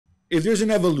if there's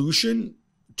an evolution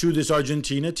to this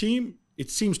Argentina team, it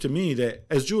seems to me that,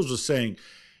 as Jules was saying,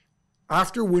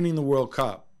 after winning the World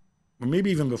Cup, or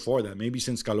maybe even before that, maybe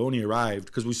since Scaloni arrived,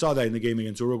 because we saw that in the game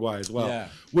against Uruguay as well. Yeah.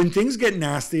 When things get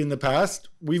nasty in the past,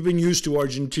 we've been used to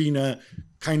Argentina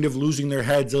kind of losing their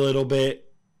heads a little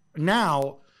bit.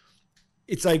 Now,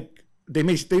 it's like they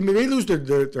may lose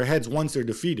their heads once they're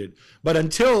defeated. But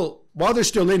while they're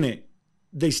still in it,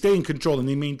 they stay in control and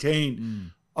they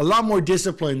maintain a lot more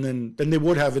discipline than they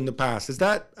would have in the past. Is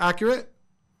that accurate?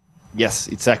 Yes,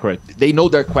 it's accurate. They know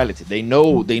their quality. They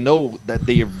know that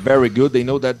they are very good. They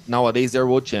know that nowadays they're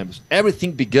world champions.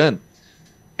 Everything began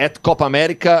at Copa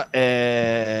America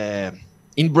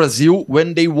in Brazil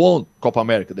when they won Copa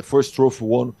America, the first trophy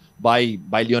won by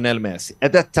Lionel Messi.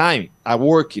 At that time, I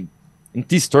worked in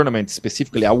this tournament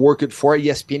specifically. I worked for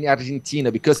ESPN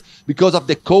Argentina because of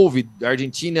the COVID.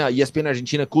 ESPN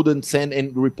Argentina couldn't send a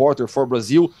reporter for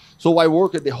Brazil, so I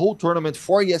worked the whole tournament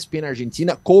for ESPN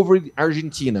Argentina, covering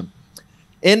Argentina.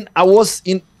 And I was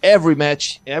in every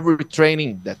match, every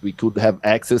training that we could have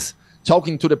access,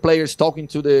 talking to the players, talking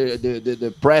to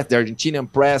the press, the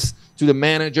Argentinian press, to the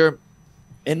manager.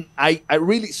 And I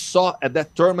really saw at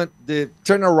that tournament the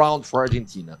turnaround for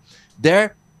Argentina.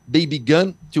 There, they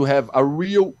began to have a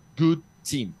real good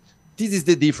team. This is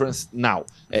the difference now.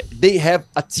 They have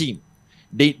a team.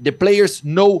 The players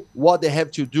know what they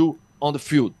have to do on the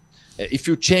field. If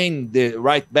you change the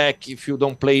right back, if you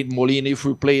don't play Molina, if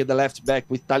you play the left back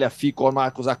with Tagliafico or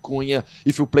Marcos Acunha,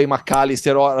 if you play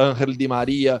McAllister or Angel Di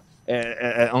Maria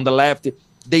on the left,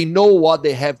 they know what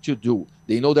they have to do.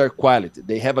 They know their quality.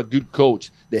 They have a good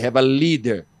coach. They have a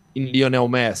leader in Lionel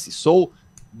Messi. So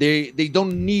they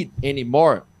don't need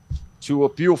anymore to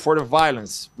appeal for the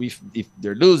violence. If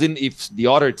they're losing, if the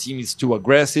other team is too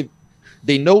aggressive,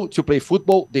 they know to play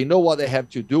football. They know what they have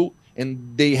to do.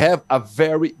 And they have a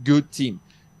very good team.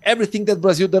 Everything that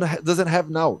Brazil doesn't have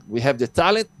now. We have the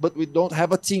talent, but we don't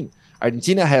have a team.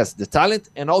 Argentina has the talent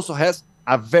and also has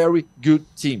a very good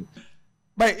team.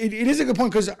 But it is a good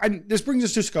point, because this brings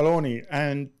us to Scaloni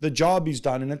and the job he's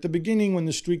done. And at the beginning, when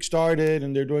the streak started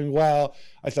and they're doing well,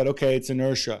 I thought, okay, it's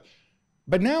inertia.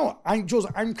 But now, Jules,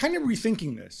 I'm kind of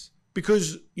rethinking this.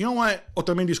 Because, you know what?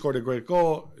 Otamendi scored a great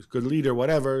goal, good leader,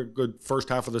 whatever, good first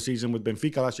half of the season with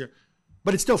Benfica last year.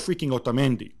 But it's still freaking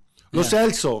Otamendi. Lo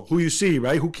Celso, who you see,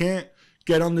 right, who can't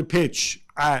get on the pitch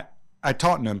at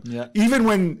Tottenham, even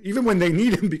when they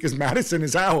need him because Maddison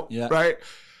is out, right?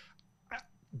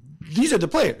 These are the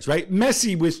players, right?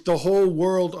 Messi, with the whole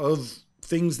world of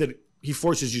things that he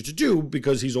forces you to do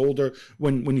because he's older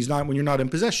when you're not in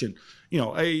possession. You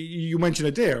know, you mentioned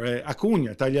it there,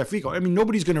 Acunha, Tagliafico. I mean,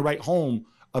 nobody's going to write home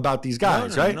about these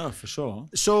guys, right? No, for sure.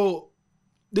 So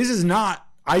this is not,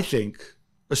 I think,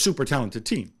 a super talented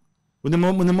team. When the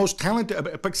most talented,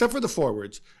 except for the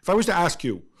forwards, if I was to ask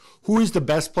you, who is the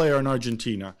best player in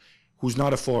Argentina who's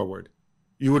not a forward,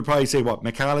 you would probably say what?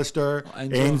 McAllister,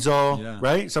 Enzo,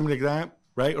 right? Somebody like that,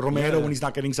 right? Romero when he's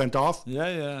not getting sent off.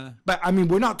 Yeah. But I mean,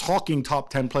 we're not talking top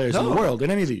 10 players in the world in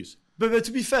any of these. But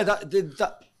to be fair,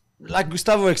 that like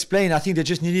Gustavo explained, I think they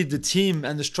just needed the team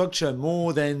and the structure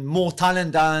more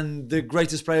talent than the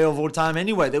greatest player of all time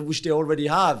anyway, which they already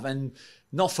have. And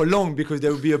not for long, because there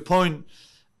will be a point,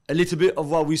 a little bit of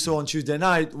what we saw on Tuesday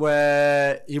night,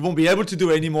 where he won't be able to do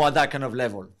it anymore at that kind of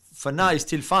level. For now, he's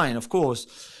still fine, of course.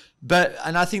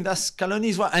 And I think that's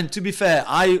Scaloni's one. And to be fair,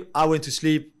 I went to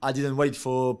sleep. I didn't wait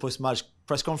for post-match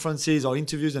press conferences or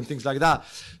interviews and things like that.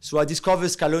 So I discovered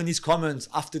Scaloni's comments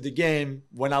after the game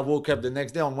when I woke up the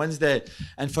next day on Wednesday.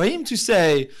 And for him to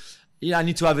say, I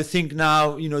need to have a think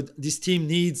now. You know, this team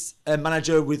needs a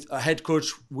manager with a head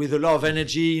coach with a lot of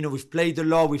energy. You know, we've played a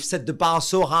lot. We've set the bar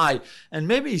so high. And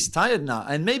maybe he's tired now.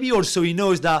 And maybe also he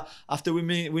knows that after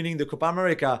winning the Copa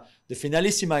America, the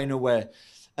Finalissima in a way,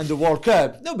 and the World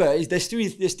Cup, no, but there's still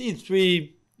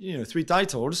three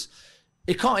titles.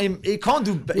 It can't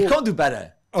do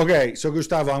better. Okay, so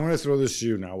Gustavo, I'm going to throw this to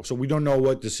you now. So we don't know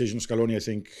what decision Scaloni. I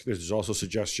think there's also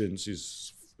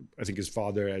suggestions. I think his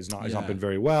father has not been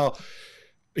very well.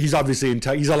 He's obviously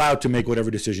he's allowed to make whatever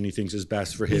decision he thinks is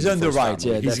best for him. He's earned the right.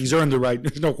 Yeah, he's earned the right.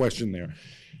 There's no question there.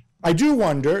 I do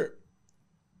wonder,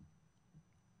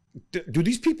 do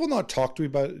these people not talk to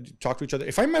each other?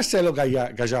 If I'm Marcelo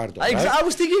Gallardo, I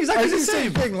was thinking exactly the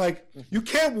same thing. Like, you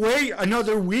can't wait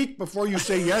another week before you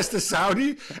say yes to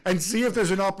Saudi and see if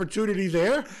there's an opportunity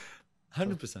there.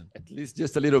 100%. At least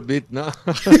just a little bit, no?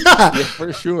 Yeah,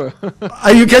 for sure.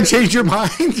 You can change your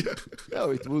mind.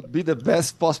 No, it would be the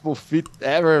best possible fit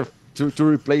ever to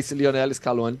replace Lionel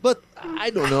Scaloni. But I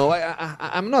don't know.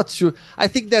 I'm not sure. I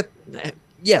think that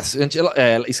yes,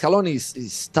 Scaloni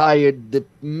is tired. The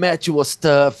match was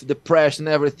tough, the pressure and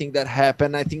everything that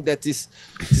happened. I think that this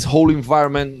whole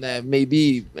environment,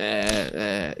 maybe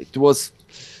it was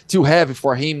too heavy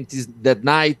for him that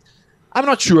night. I'm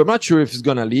not sure. I'm not sure if he's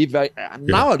gonna leave.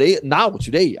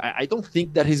 Today, I don't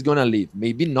think that he's gonna leave.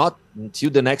 Maybe not until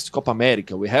the next Copa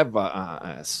America. We have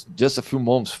just a few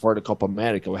months for the Copa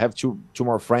America. We have two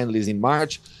more friendlies in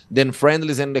March, then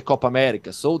friendlies and the Copa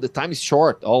America. So the time is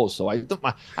short. Also, I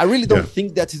really don't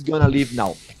think that he's gonna leave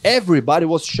now. Everybody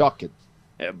was shocked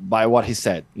by what he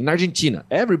said in Argentina.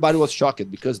 Everybody was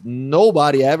shocked because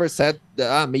nobody ever said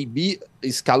that, maybe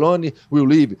Scaloni will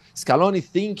leave. Scaloni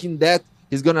thinking that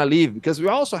he's gonna leave, because we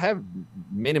also have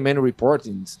many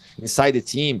reportings inside the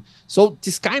team. So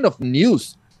this kind of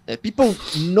news, people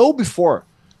know before.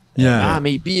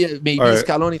 Maybe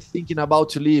Scaloni thinking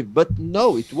about to leave, but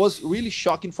no, it was really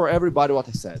shocking for everybody what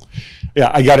he said.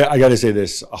 Yeah, I gotta say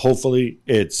this. Hopefully,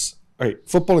 it's all right.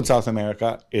 Football in South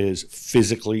America is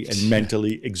physically and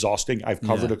mentally exhausting. I've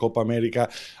covered a Copa America.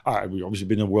 We've obviously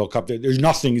been in the World Cup. There's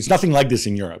nothing. It's nothing like this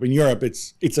in Europe. In Europe,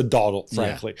 it's a doddle,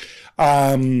 frankly.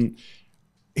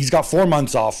 He's got 4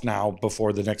 months off now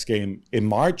before the next game in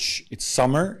March. It's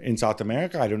summer in South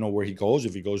America. I don't know where he goes.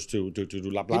 If he goes to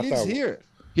La Plata. He lives here.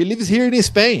 He lives here in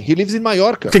Spain. He lives in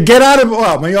Mallorca. To get out of,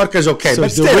 well, Mallorca is okay. So but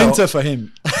it's the still, winter for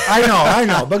him. I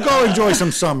know. But go enjoy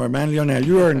some summer, man. Lionel,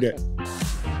 you earned it.